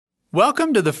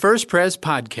Welcome to the First Pres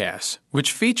podcast,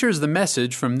 which features the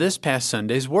message from this past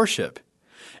Sunday's worship.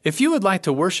 If you would like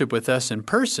to worship with us in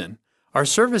person, our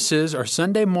services are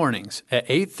Sunday mornings at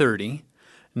 8:30,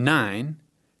 9,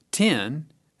 10,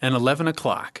 and 11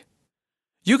 o'clock.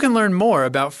 You can learn more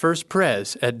about First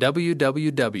Pres at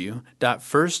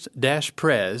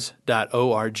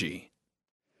www.first-pres.org.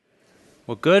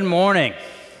 Well, good morning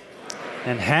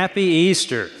and happy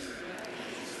Easter.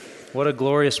 What a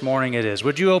glorious morning it is.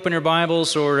 Would you open your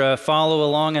Bibles or follow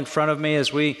along in front of me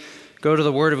as we go to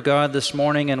the Word of God this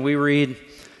morning and we read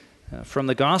from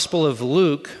the Gospel of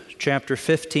Luke, chapter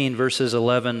 15, verses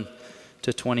 11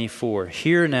 to 24.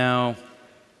 Hear now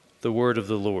the word of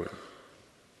the Lord.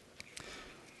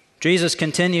 Jesus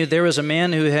continued, "There was a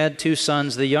man who had 2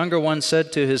 sons. The younger one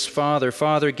said to his father,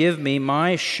 'Father, give me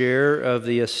my share of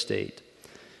the estate.'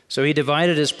 So he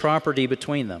divided his property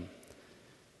between them.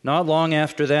 Not long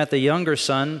after that, the younger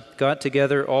son got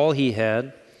together all he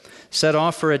had, set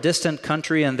off for a distant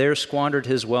country, and there squandered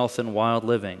his wealth in wild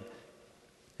living.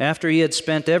 After he had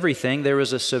spent everything, there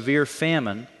was a severe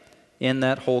famine in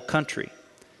that whole country,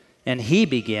 and he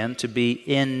began to be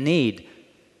in need.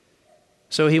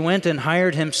 So he went and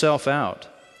hired himself out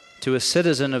to a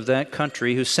citizen of that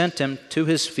country who sent him to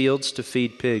his fields to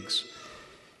feed pigs.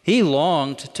 He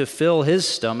longed to fill his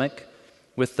stomach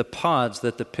with the pods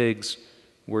that the pigs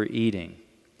were eating,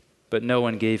 but no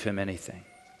one gave him anything.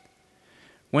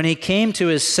 When he came to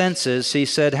his senses, he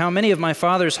said, 'How many of my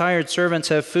father's hired servants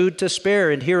have food to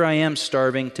spare, and here I am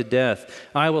starving to death?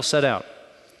 I will set out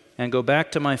and go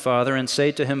back to my father and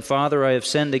say to him, Father, I have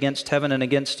sinned against heaven and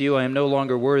against you. I am no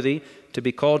longer worthy to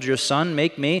be called your son.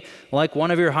 Make me like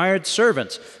one of your hired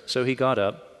servants.' So he got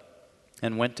up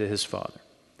and went to his father.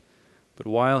 But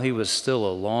while he was still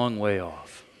a long way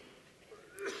off,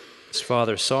 his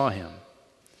father saw him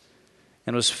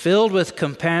and was filled with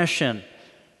compassion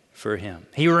for him.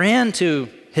 He ran to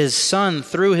his son,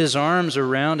 threw his arms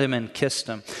around him, and kissed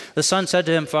him. The son said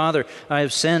to him, 'Father, I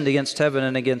have sinned against heaven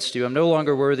and against you. I'm no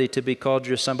longer worthy to be called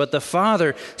your son.' But the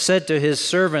father said to his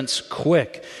servants,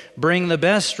 'Quick, bring the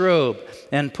best robe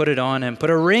and put it on him. Put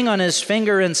a ring on his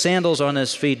finger and sandals on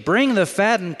his feet. Bring the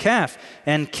fattened calf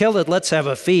and kill it. Let's have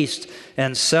a feast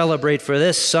and celebrate, for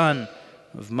this son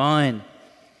of mine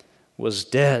was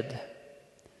dead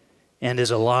and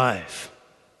is alive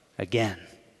again.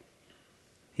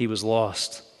 He was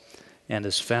lost and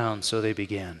is found.' So they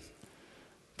began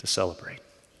to celebrate."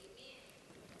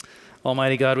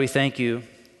 Almighty God, we thank you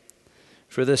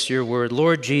for this, your word.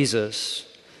 Lord Jesus,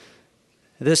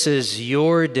 this is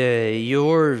your day,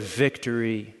 your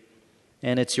victory,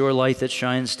 and it's your light that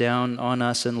shines down on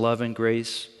us in love and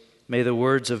grace. May the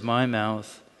words of my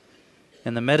mouth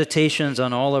and the meditations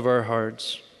on all of our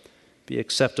hearts be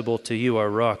acceptable to you, our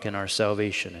rock and our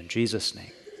salvation. In Jesus'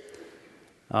 name,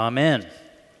 amen.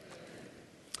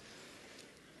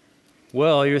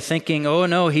 Well, you're thinking, oh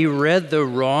no, he read the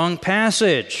wrong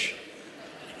passage.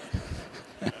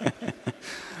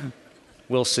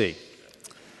 We'll see.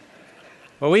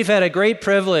 Well, we've had a great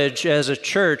privilege as a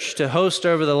church to host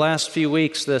over the last few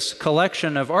weeks this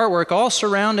collection of artwork all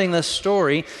surrounding this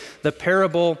story, the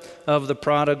parable of the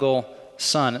prodigal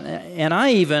son. And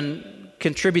I even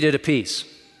contributed a piece.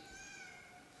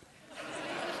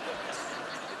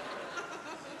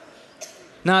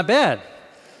 Not bad.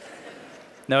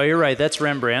 No, you're right, that's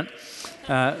Rembrandt.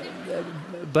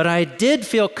 But I did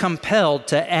feel compelled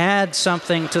to add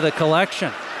something to the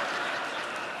collection.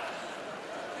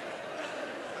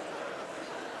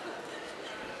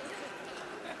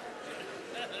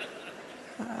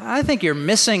 I think you're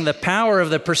missing the power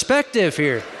of the perspective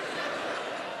here.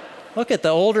 Look at the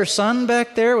older son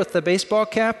back there with the baseball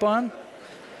cap on.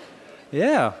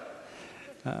 Yeah.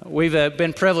 We've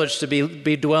been privileged to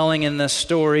be dwelling in this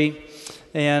story.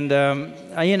 And,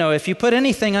 if you put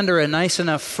anything under a nice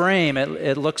enough frame,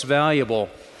 it looks valuable.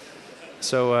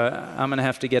 So I'm going to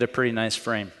have to get a pretty nice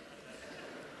frame.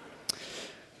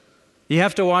 You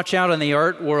have to watch out in the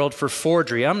art world for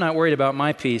forgery. I'm not worried about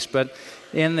my piece, but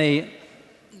in the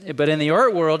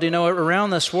art world,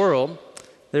 around this world,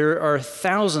 there are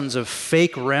thousands of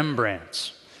fake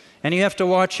Rembrandts. And you have to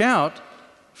watch out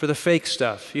for the fake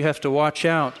stuff. You have to watch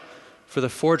out for the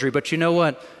forgery. But you know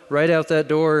what? Right out that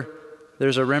door,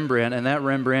 there's a Rembrandt, and that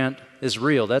Rembrandt is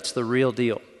real. That's the real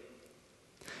deal.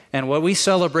 And what we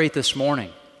celebrate this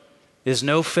morning is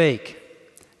no fake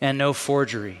and no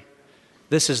forgery.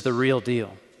 This is the real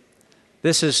deal.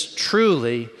 This is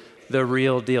truly the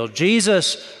real deal.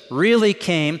 Jesus really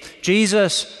came.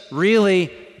 Jesus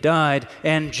really died,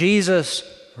 and Jesus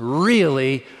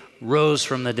really rose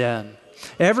from the dead.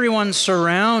 everyone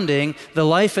surrounding the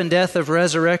life and death of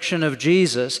resurrection of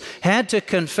Jesus had to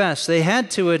confess, they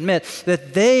had to admit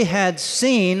that they had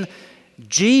seen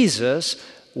Jesus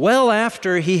well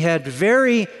after he had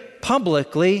very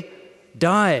publicly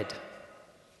died.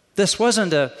 This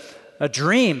wasn't a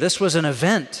dream, this was an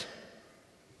event.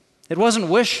 It wasn't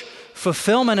wish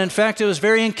fulfillment. In fact, it was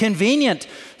very inconvenient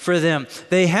for them.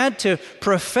 They had to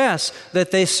profess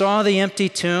that they saw the empty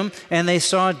tomb and they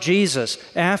saw Jesus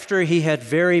after he had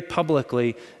very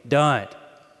publicly died.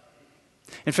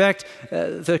 In fact,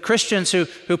 the Christians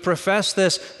who professed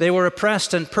this, they were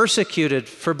oppressed and persecuted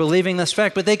for believing this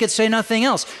fact, but they could say nothing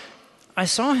else. I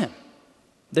saw him.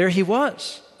 There he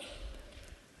was.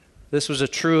 This was a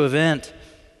true event.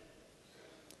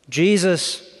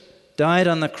 Jesus died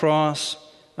on the cross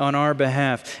on our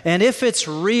behalf. And if it's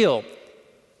real,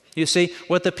 you see,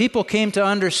 what the people came to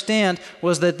understand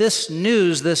was that this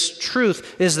news, this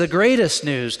truth, is the greatest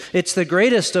news. It's the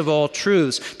greatest of all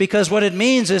truths, because what it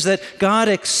means is that God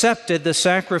accepted the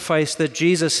sacrifice that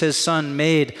Jesus, his Son,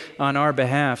 made on our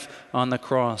behalf on the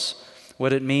cross.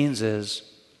 What it means is,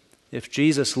 if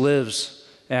Jesus lives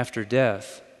after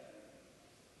death,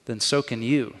 then so can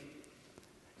you,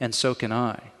 and so can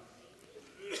I,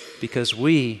 because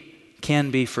we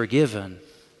can be forgiven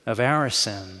of our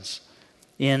sins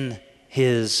in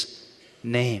his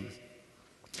name.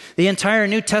 The entire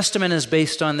New Testament is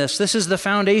based on this. This is the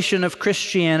foundation of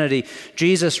Christianity.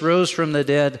 Jesus rose from the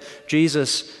dead.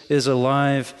 Jesus is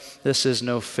alive. This is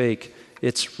no fake.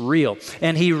 It's real.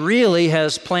 And he really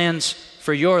has plans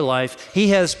for your life. He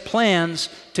has plans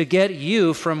to get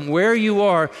you from where you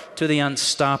are to the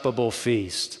unstoppable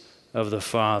feast of the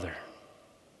Father.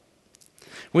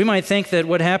 We might think that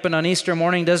what happened on Easter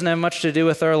morning doesn't have much to do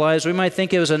with our lives. We might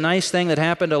think it was a nice thing that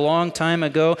happened a long time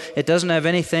ago. It doesn't have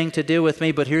anything to do with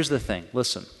me, but here's the thing.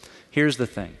 Listen, here's the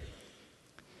thing.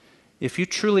 If you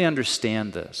truly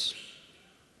understand this,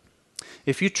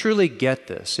 if you truly get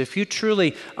this, if you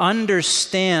truly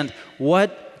understand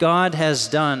what God has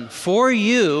done for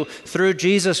you through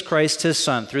Jesus Christ, his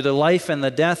Son, through the life and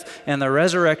the death and the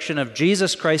resurrection of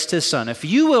Jesus Christ, his Son, if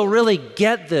you will really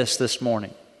get this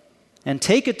morning, and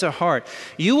take it to heart,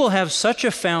 you will have such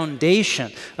a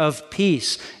foundation of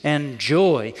peace and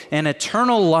joy and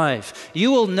eternal life. You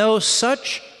will know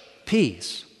such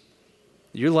peace.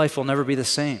 Your life will never be the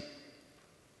same.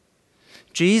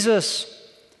 Jesus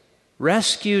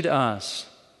rescued us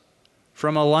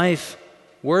from a life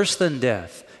worse than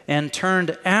death and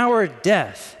turned our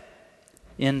death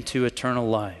into eternal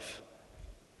life.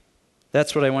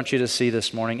 That's what I want you to see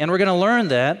this morning. And we're going to learn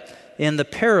that in the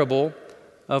parable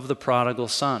of the prodigal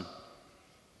son.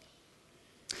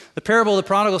 The parable of the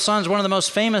prodigal son is one of the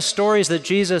most famous stories that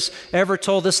Jesus ever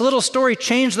told. This little story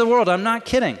changed the world. I'm not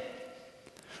kidding.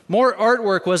 More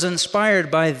artwork was inspired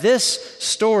by this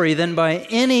story than by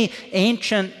any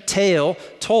ancient tale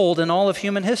told in all of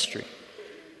human history.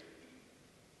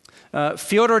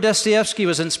 Fyodor Dostoevsky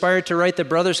was inspired to write The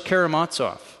Brothers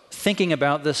Karamazov, thinking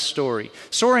about this story.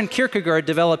 Soren Kierkegaard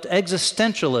developed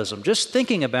existentialism, just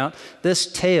thinking about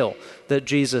this tale that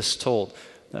Jesus told.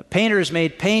 Painters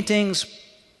made paintings,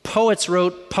 poets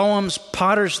wrote poems,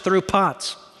 potters threw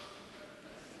pots.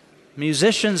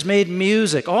 Musicians made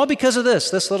music, all because of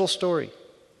this little story.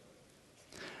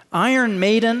 Iron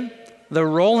Maiden, the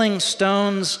Rolling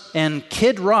Stones, and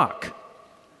Kid Rock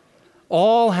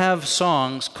all have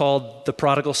songs called The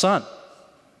Prodigal Son.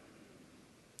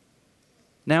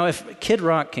 Now, if Kid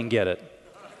Rock can get it,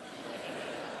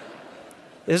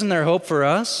 isn't there hope for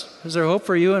us? Is there hope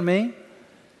for you and me?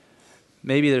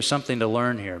 Maybe there's something to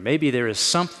learn here. Maybe there is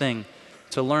something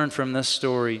to learn from this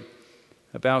story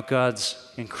about God's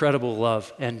incredible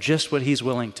love and just what he's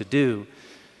willing to do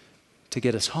to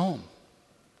get us home.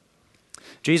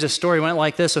 Jesus' story went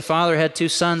like this. A father had two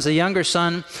sons. The younger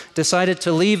son decided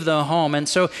to leave the home, and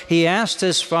so he asked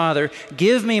his father,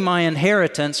 "Give me my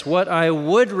inheritance, what I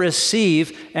would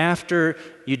receive after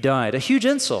you died." A huge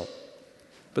insult.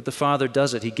 But the father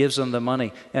does it. He gives him the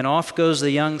money, and off goes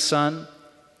the young son,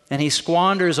 and he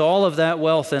squanders all of that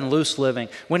wealth in loose living.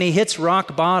 When he hits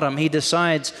rock bottom, he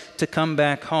decides to come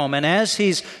back home, and as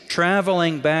he's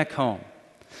traveling back home,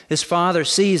 his father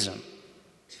sees him.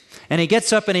 And he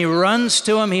gets up and he runs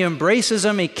to him, he embraces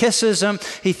him, he kisses him,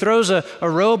 he throws a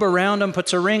robe around him,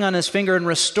 puts a ring on his finger, and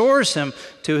restores him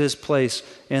to his place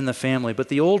in the family. But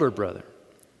the older brother's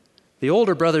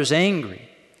angry.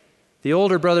 The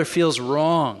older brother feels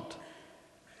wronged.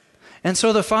 And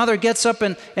so the father gets up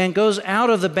and goes out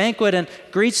of the banquet and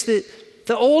greets the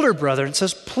older brother and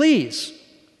says, please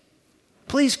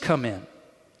come in.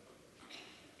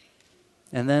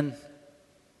 And then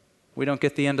we don't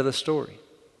get the end of the story.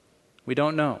 We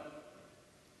don't know.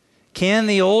 Can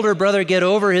the older brother get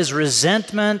over his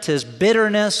resentment, his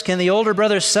bitterness? Can the older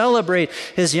brother celebrate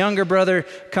his younger brother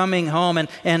coming home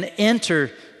and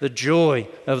enter the joy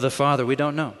of the Father? We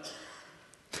don't know.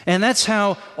 And that's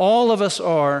how all of us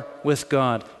are with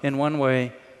God in one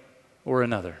way or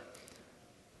another.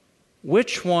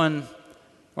 Which one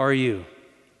are you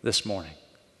this morning?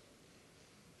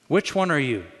 Which one are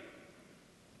you?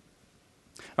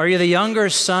 Are you the younger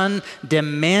son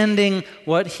demanding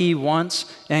what he wants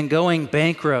and going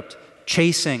bankrupt,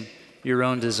 chasing your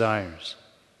own desires?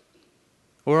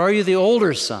 Or are you the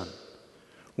older son,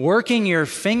 working your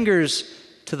fingers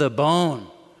to the bone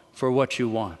for what you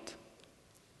want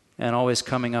and always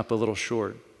coming up a little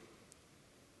short?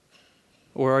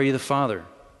 Or are you the father?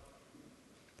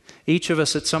 Each of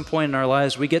us at some point in our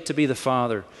lives, we get to be the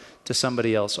father to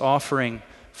somebody else, offering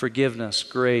forgiveness,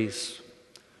 grace,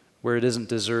 where it isn't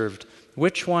deserved.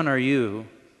 Which one are you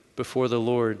before the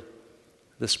Lord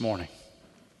this morning?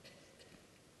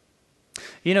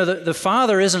 You know, the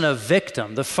father isn't a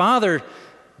victim. The father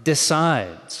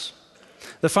decides.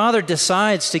 The father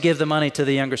decides to give the money to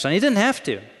the younger son. He didn't have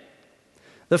to.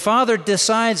 The father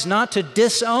decides not to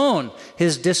disown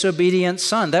his disobedient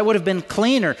son. That would have been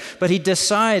cleaner, but he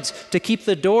decides to keep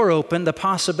the door open, the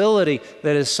possibility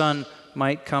that his son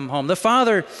might come home. The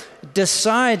father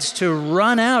decides to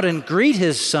run out and greet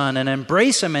his son and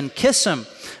embrace him and kiss him.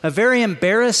 A very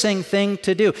embarrassing thing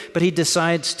to do, but he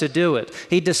decides to do it.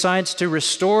 He decides to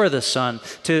restore the son,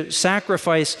 to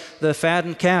sacrifice the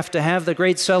fattened calf, to have the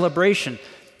great celebration.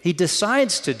 He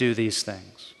decides to do these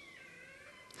things.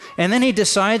 And then he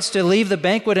decides to leave the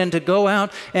banquet and to go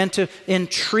out and to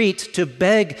entreat, to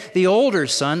beg the older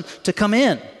son to come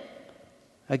in.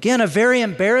 Again, a very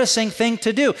embarrassing thing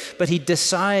to do, but he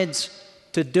decides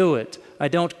to do it. I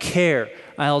don't care.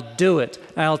 I'll do it.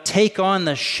 I'll take on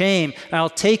the shame. I'll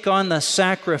take on the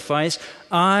sacrifice.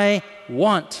 I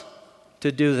want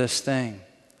to do this thing.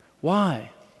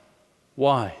 Why?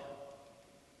 Why?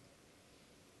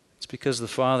 It's because the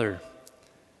Father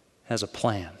has a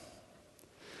plan.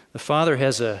 The Father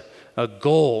has a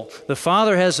goal. The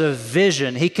Father has a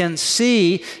vision. He can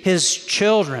see His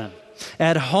children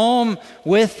at home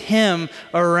with Him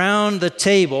around the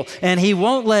table, and He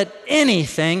won't let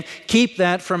anything keep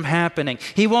that from happening.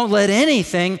 He won't let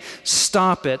anything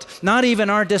stop it, not even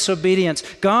our disobedience.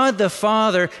 God the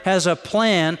Father has a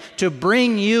plan to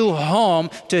bring you home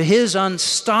to His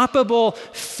unstoppable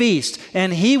feast,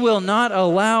 and He will not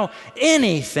allow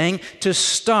anything to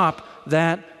stop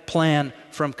that plan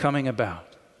from coming about.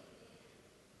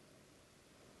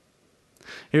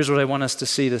 Here's what I want us to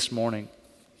see this morning.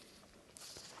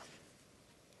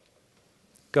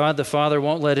 God the Father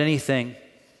won't let anything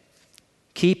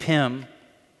keep Him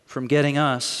from getting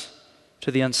us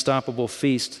to the unstoppable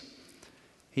feast.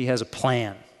 He has a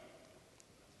plan.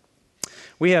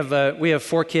 We have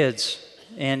 4 kids,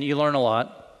 and you learn a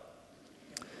lot.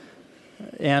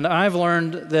 And I've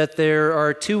learned that there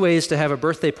are 2 ways to have a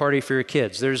birthday party for your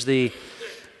kids. There's the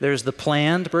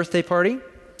planned birthday party,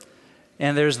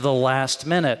 and there's the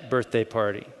last-minute birthday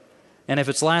party. And if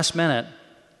it's last minute,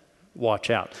 watch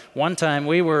out. One time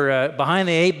we were behind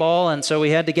the 8 ball, and so we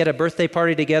had to get a birthday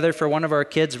party together for one of our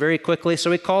kids very quickly,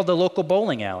 so we called the local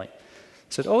bowling alley.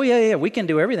 Said, oh, yeah, we can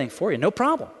do everything for you, no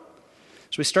problem.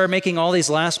 So we started making all these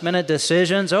last-minute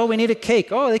decisions. Oh, we need a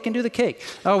cake. Oh, they can do the cake.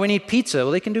 Oh, we need pizza.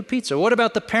 Well, they can do pizza. What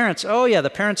about the parents? Oh, yeah, the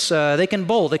parents, they can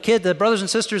bowl. The brothers and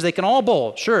sisters, they can all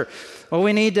bowl. Sure. Well,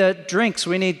 we need drinks.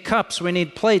 We need cups. We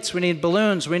need plates. We need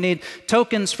balloons. We need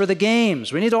tokens for the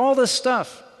games. We need all this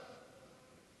stuff.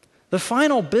 The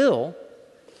final bill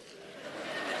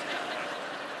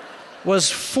was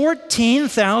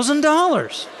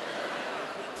 $14,000.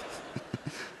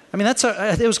 I mean,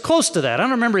 it was close to that. I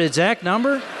don't remember the exact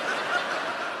number,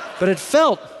 but it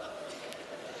felt.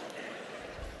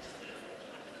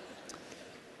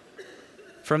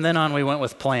 From then on, we went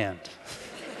with planned.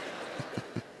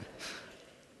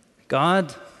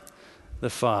 God the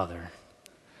Father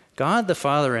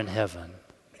in heaven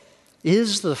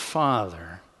is the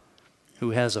Father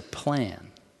who has a plan.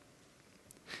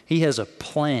 He has a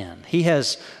plan. He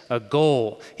has a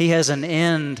goal. He has an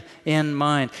end in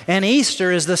mind. And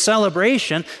Easter is the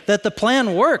celebration that the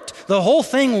plan worked. The whole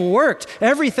thing worked.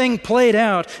 Everything played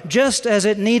out just as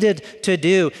it needed to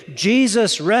do.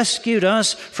 Jesus rescued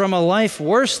us from a life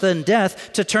worse than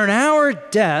death to turn our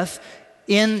death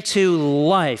into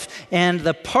life. And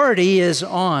the party is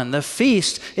on. The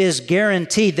feast is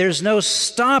guaranteed. There's no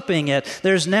stopping it.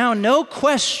 There's now no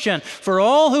question. For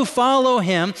all who follow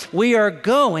Him, we are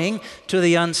going to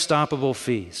the unstoppable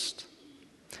feast.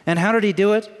 And how did He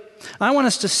do it? I want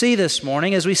us to see this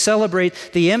morning as we celebrate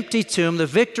the empty tomb, the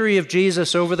victory of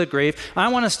Jesus over the grave. I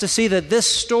want us to see that this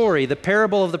story, the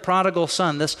parable of the prodigal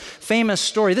son, this famous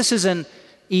story, this is an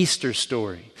Easter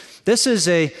story. This is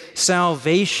a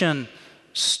salvation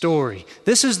story.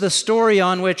 This is the story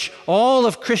on which all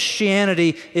of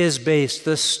Christianity is based.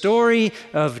 The story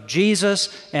of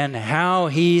Jesus and how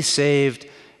He saved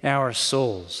our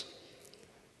souls.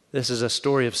 This is a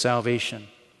story of salvation.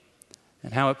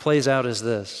 And how it plays out is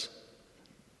this.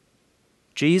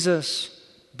 Jesus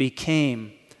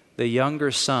became the younger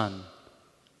son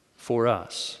for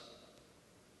us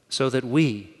so that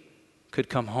we could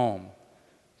come home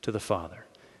to the Father.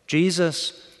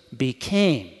 Jesus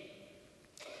became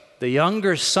the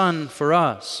younger son for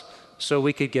us so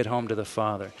we could get home to the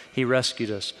Father. He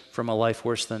rescued us from a life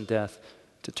worse than death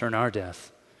to turn our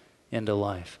death into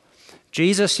life.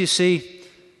 Jesus, you see,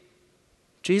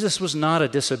 Jesus was not a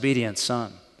disobedient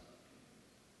son,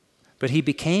 but He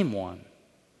became one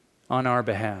on our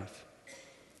behalf.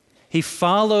 He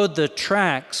followed the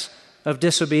tracks of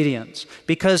disobedience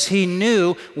because He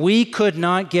knew we could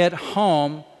not get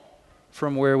home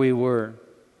from where we were.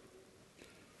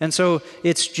 And so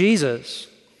it's Jesus.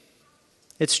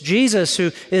 It's Jesus who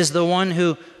is the one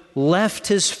who left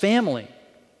His family,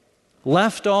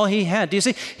 left all He had. Do you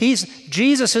see?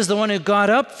 Jesus is the one who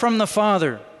got up from the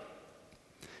Father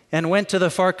and went to the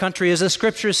far country. As the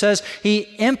Scripture says,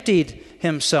 He emptied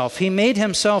Himself. He made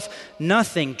Himself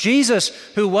nothing. Jesus,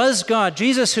 who was God,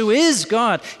 Jesus, who is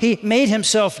God, He made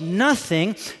Himself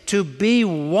nothing to be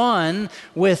one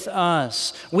with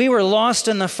us. We were lost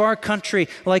in the far country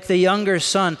like the younger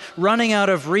son, running out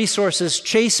of resources,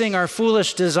 chasing our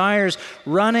foolish desires,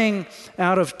 running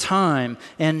out of time.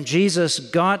 And Jesus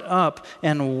got up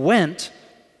and went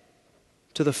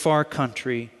to the far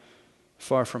country,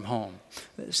 far from home.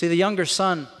 See, the younger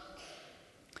son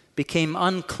became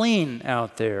unclean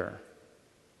out there.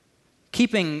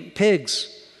 Keeping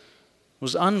pigs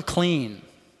was unclean.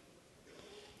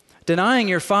 Denying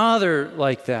your father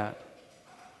like that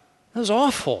was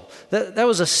awful. That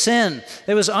was a sin.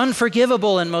 It was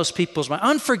unforgivable in most people's mind.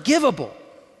 Unforgivable.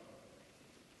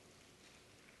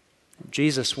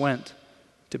 Jesus went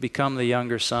to become the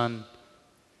younger son.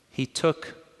 He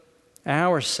took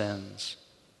our sins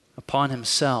upon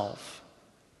Himself.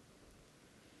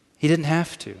 He didn't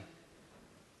have to,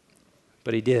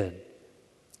 but He did.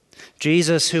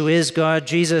 Jesus, who is God,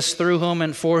 Jesus through whom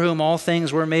and for whom all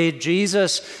things were made,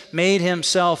 Jesus made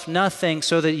Himself nothing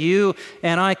so that you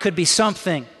and I could be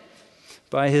something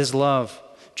by His love.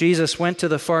 Jesus went to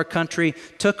the far country,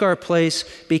 took our place,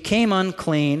 became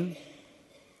unclean,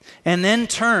 and then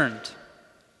turned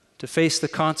to face the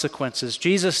consequences.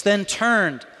 Jesus then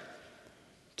turned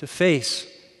to face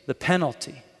the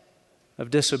penalty of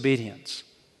disobedience.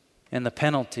 And the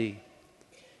penalty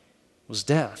was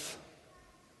death.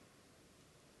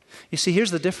 You see,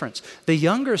 here's the difference. The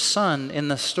younger son in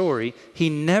the story, he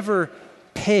never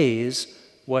pays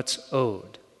what's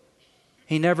owed.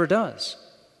 He never does.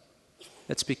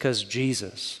 It's because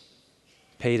Jesus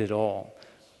paid it all.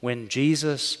 When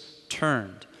Jesus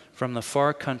turned from the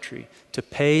far country to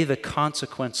pay the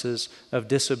consequences of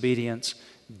disobedience,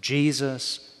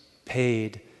 Jesus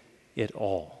paid it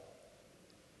all.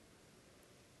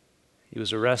 He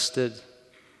was arrested,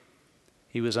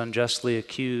 He was unjustly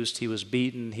accused, He was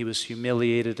beaten, He was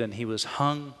humiliated, and He was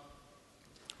hung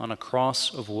on a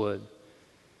cross of wood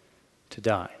to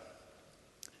die.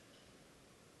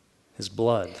 His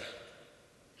blood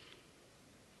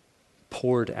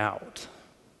poured out.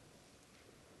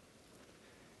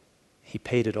 He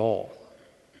paid it all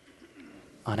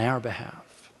on our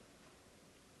behalf.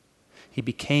 He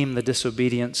became the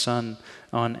disobedient son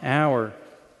on our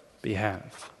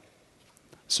behalf,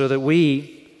 so that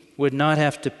we would not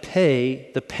have to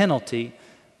pay the penalty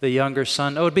the younger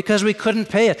son owed, because we couldn't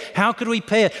pay it. How could we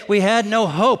pay it? We had no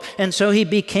hope, and so He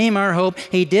became our hope.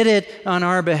 He did it on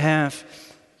our behalf,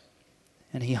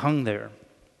 and He hung there.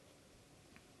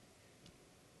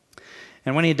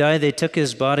 And when He died, they took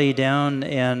His body down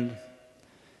and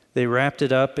they wrapped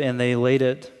it up and they laid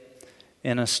it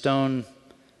in a stone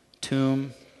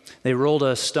tomb. They rolled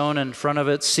a stone in front of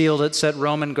it, sealed it, set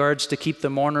Roman guards to keep the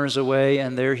mourners away,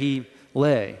 and there He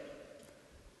lay,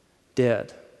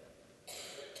 dead.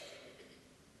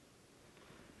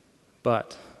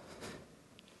 But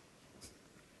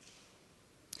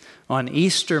on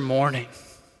Easter morning,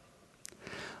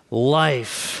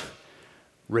 life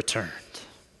returned.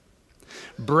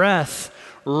 Breath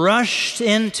rushed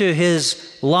into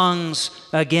His lungs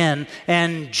again,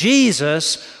 and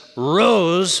Jesus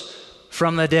rose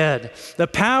from the dead. The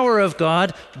power of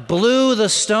God blew the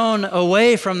stone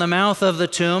away from the mouth of the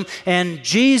tomb, and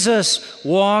Jesus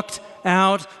walked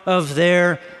out of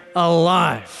there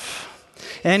alive.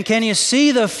 And can you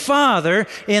see the Father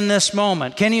in this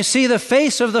moment? Can you see the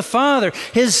face of the Father?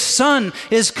 His Son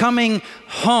is coming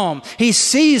home. He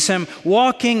sees him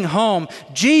walking home.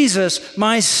 Jesus,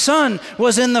 my Son,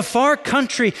 was in the far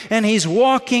country, and he's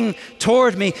walking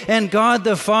toward me. And God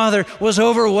the Father was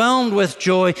overwhelmed with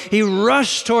joy. He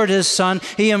rushed toward his Son.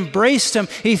 He embraced him.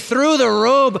 He threw the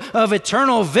robe of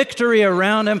eternal victory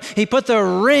around him. He put the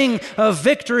ring of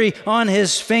victory on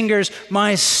his fingers.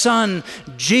 My Son,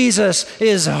 Jesus,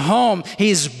 is home.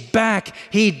 He's back.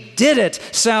 He did it.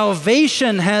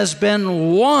 Salvation has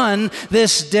been won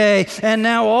this day. And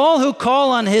now all who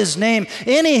call on his name,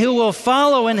 any who will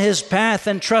follow in his path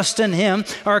and trust in him,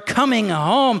 are coming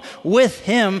home with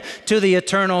him to the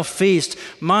eternal feast.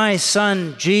 My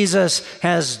Son Jesus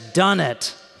has done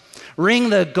it.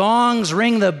 Ring the gongs,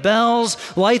 ring the bells,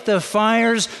 light the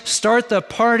fires, start the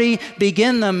party,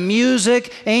 begin the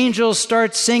music. Angels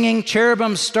start singing,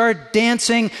 cherubim start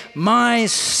dancing. My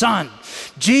Son,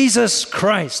 Jesus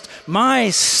Christ, my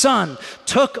Son,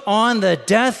 took on the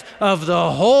death of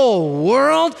the whole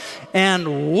world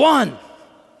and won.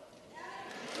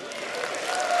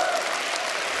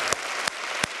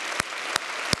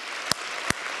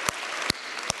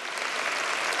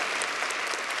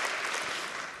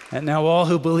 And now all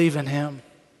who believe in him,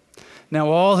 now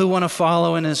all who want to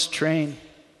follow in his train,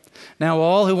 now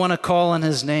all who want to call on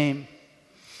his name,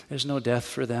 there's no death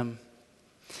for them.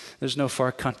 There's no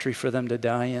far country for them to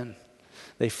die in.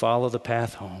 They follow the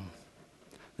path home.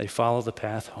 They follow the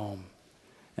path home,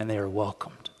 and they are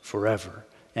welcomed forever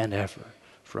and ever,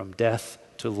 from death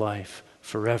to life,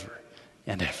 forever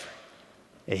and ever.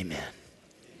 Amen.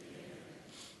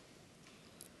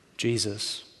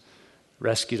 Jesus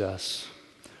rescued us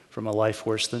from a life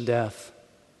worse than death,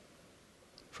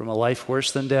 from a life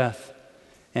worse than death,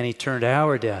 and he turned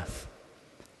our death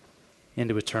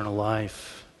into eternal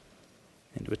life,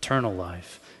 into eternal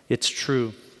life. It's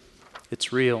true.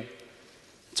 It's real.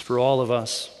 It's for all of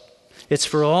us. It's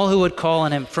for all who would call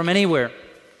on him from anywhere,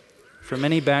 from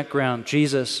any background.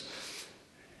 Jesus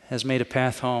has made a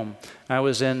path home. I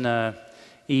was in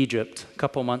Egypt a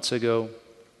couple months ago.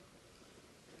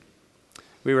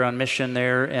 We were on mission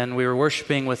there, and we were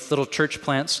worshiping with little church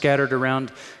plants scattered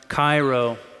around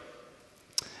Cairo.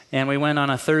 And we went on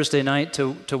a Thursday night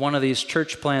to one of these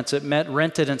church plants. It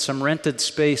rented in some rented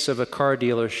space of a car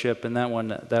dealership, and that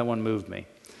one moved me.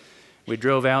 We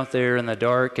drove out there in the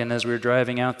dark, and as we were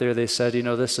driving out there, they said, you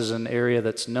know, this is an area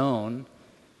that's known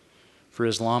for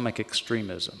Islamic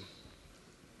extremism.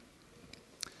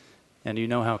 And you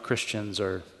know how Christians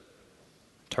are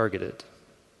targeted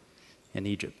in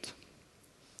Egypt.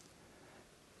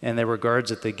 And there were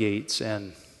guards at the gates,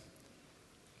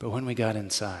 but when we got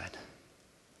inside,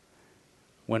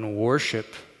 when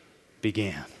worship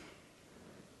began,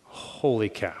 holy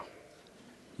cow,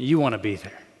 you want to be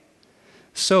there.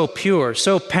 So pure,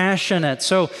 so passionate,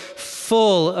 so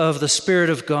full of the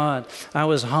Spirit of God. I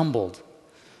was humbled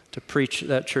to preach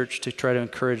that church, to try to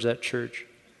encourage that church.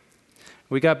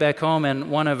 We got back home, and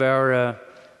one of our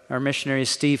missionaries,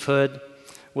 Steve Hood,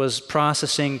 was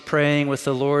processing, praying with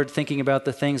the Lord, thinking about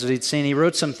the things that he'd seen. He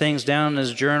wrote some things down in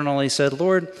his journal. He said,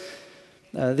 Lord,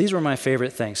 these were my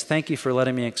favorite things. Thank you for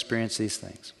letting me experience these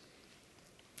things.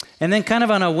 And then kind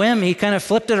of on a whim, he kind of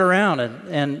flipped it around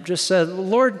and just said,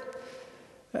 Lord,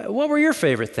 what were your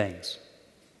favorite things?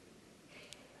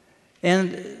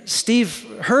 And Steve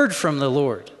heard from the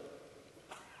Lord.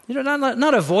 You know,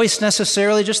 not a voice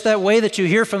necessarily, just that way that you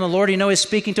hear from the Lord. You know he's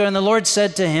speaking to him. And the Lord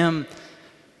said to him,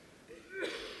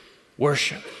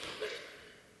 worship.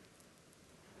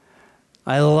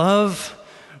 I love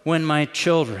when my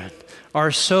children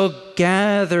are so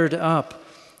gathered up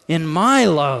in my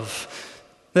love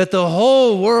that the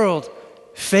whole world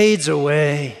fades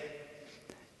away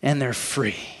and they're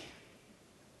free.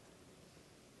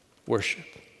 Worship.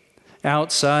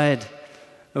 Outside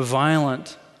a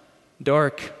violent,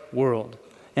 dark world,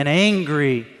 an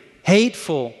angry,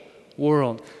 hateful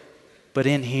world, but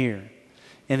in here,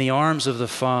 in the arms of the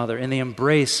Father, in the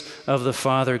embrace of the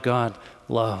Father God,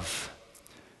 love,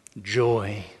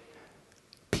 joy,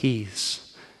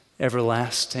 peace,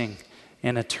 everlasting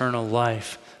and eternal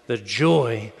life, the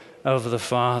joy of the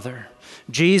Father.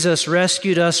 Jesus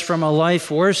rescued us from a life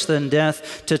worse than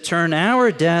death to turn our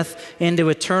death into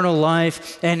eternal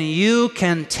life, and you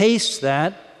can taste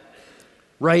that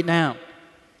right now.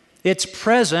 It's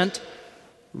present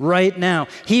right now.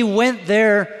 He went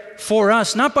there for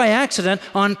us, not by accident,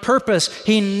 on purpose.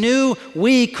 He knew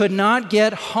we could not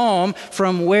get home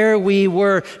from where we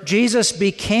were. Jesus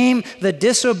became the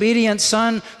disobedient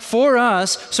son for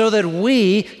us so that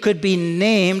we could be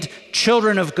named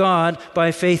children of God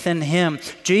by faith in Him.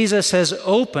 Jesus has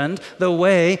opened the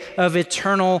way of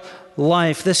eternal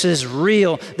life. This is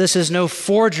real. This is no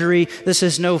forgery. This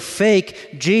is no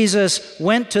fake. Jesus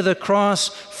went to the cross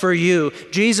for you.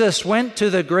 Jesus went to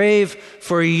the grave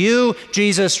for you.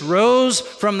 Jesus rose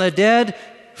from the dead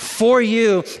for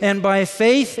you. And by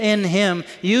faith in Him,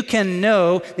 you can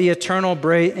know the eternal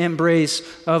embrace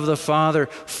of the Father.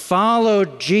 Follow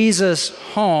Jesus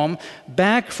home,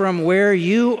 back from where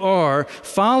you are.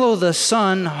 Follow the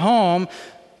Son home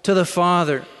to the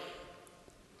Father.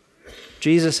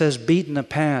 Jesus has beaten a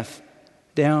path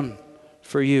down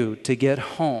for you to get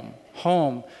home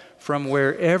from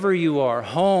wherever you are,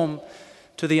 home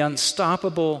to the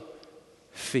unstoppable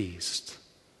feast.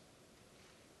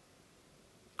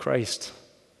 Christ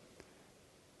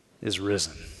is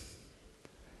risen.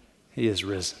 He is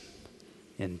risen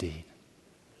indeed.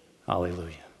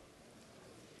 Hallelujah.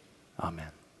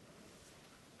 Amen.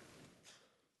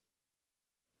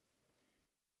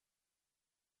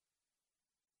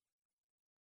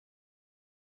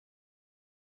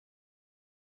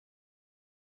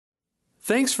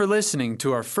 Thanks for listening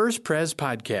to our First Pres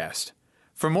podcast.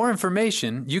 For more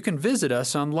information, you can visit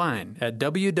us online at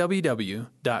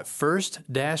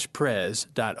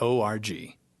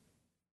www.first-pres.org.